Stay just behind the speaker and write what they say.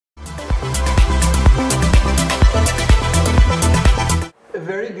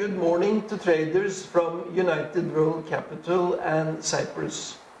very good morning to traders from United World Capital and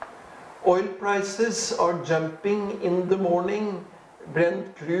Cyprus. Oil prices are jumping in the morning.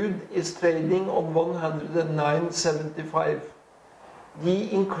 Brent crude is trading on 109.75.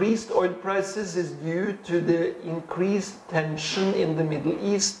 The increased oil prices is due to the increased tension in the Middle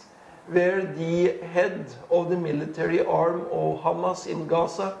East, where the head of the military arm of Hamas in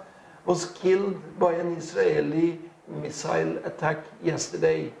Gaza was killed by an Israeli missile attack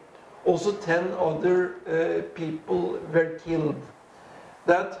yesterday. Also 10 other people were killed.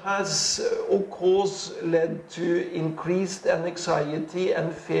 That has, of course, led to increased anxiety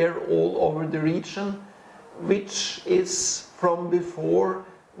and fear all over the region, which is from before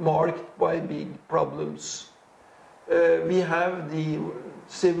marked by big problems. We have the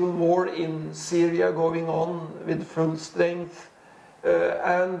civil war in Syria going on with full strength.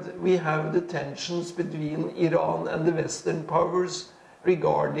 And we have the tensions between Iran and the Western powers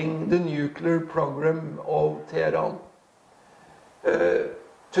regarding the nuclear program of Tehran.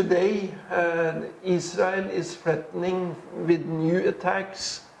 Today, Israel is threatening with new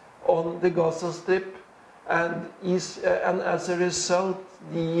attacks on the Gaza Strip, and as a result,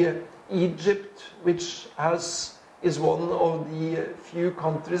 Egypt, which is one of the few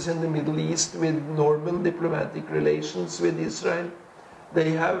countries in the Middle East with normal diplomatic relations with Israel,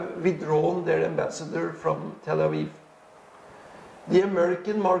 they have withdrawn their ambassador from Tel Aviv. The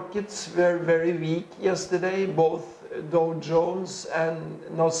American markets were very weak yesterday. Both Dow Jones and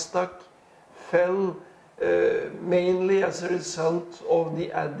Nasdaq fell mainly as a result of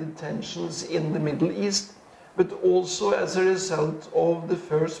the added tensions in the Middle East, but also as a result of the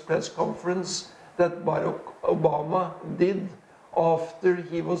first press conference that Barack Obama did after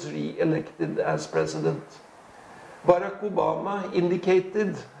he was re-elected as president. Barack Obama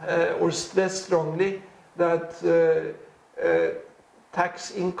indicated or stressed strongly that tax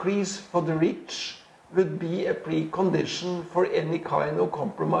increase for the rich would be a precondition for any kind of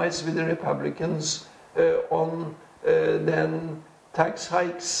compromise with the Republicans on then tax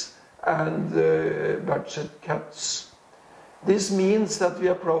hikes and budget cuts. This means that we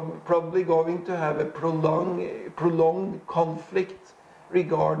are probably going to have a prolonged conflict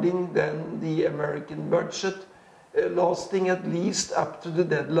regarding then the American budget, lasting at least up to the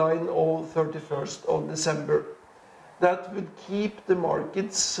deadline of 31st of December. That would keep the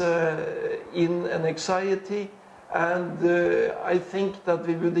markets in an anxiety, and I think that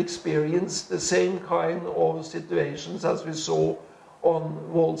we would experience the same kind of situations as we saw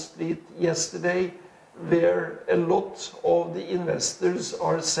on Wall Street yesterday, where a lot of the investors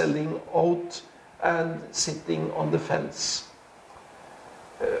are selling out and sitting on the fence.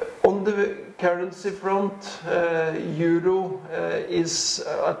 On the currency front, euro is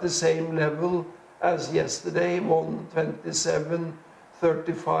at the same level as yesterday, 127.35,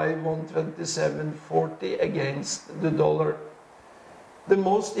 127.40 against the dollar. The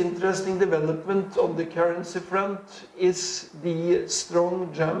most interesting development on the currency front is the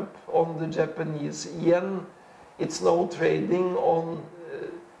strong jump on the Japanese yen. It's now trading on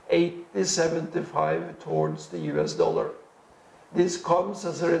 80.75 towards the US dollar. This comes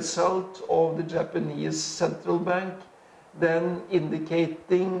as a result of the Japanese central bank then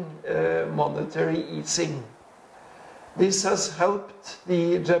indicating monetary easing. This has helped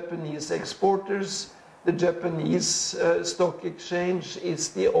the Japanese exporters. The Japanese stock exchange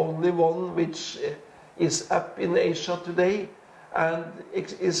is the only one which is up in Asia today, and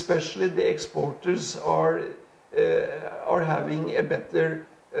especially the exporters are having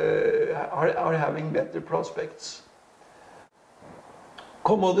better prospects.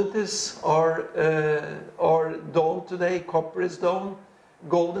 Commodities are down today. Copper is down.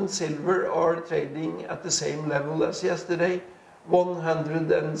 Gold and silver are trading at the same level as yesterday.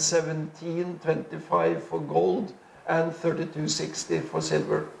 117.25 for gold and 32.60 for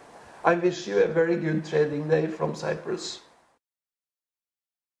silver. I wish you a very good trading day from Cyprus.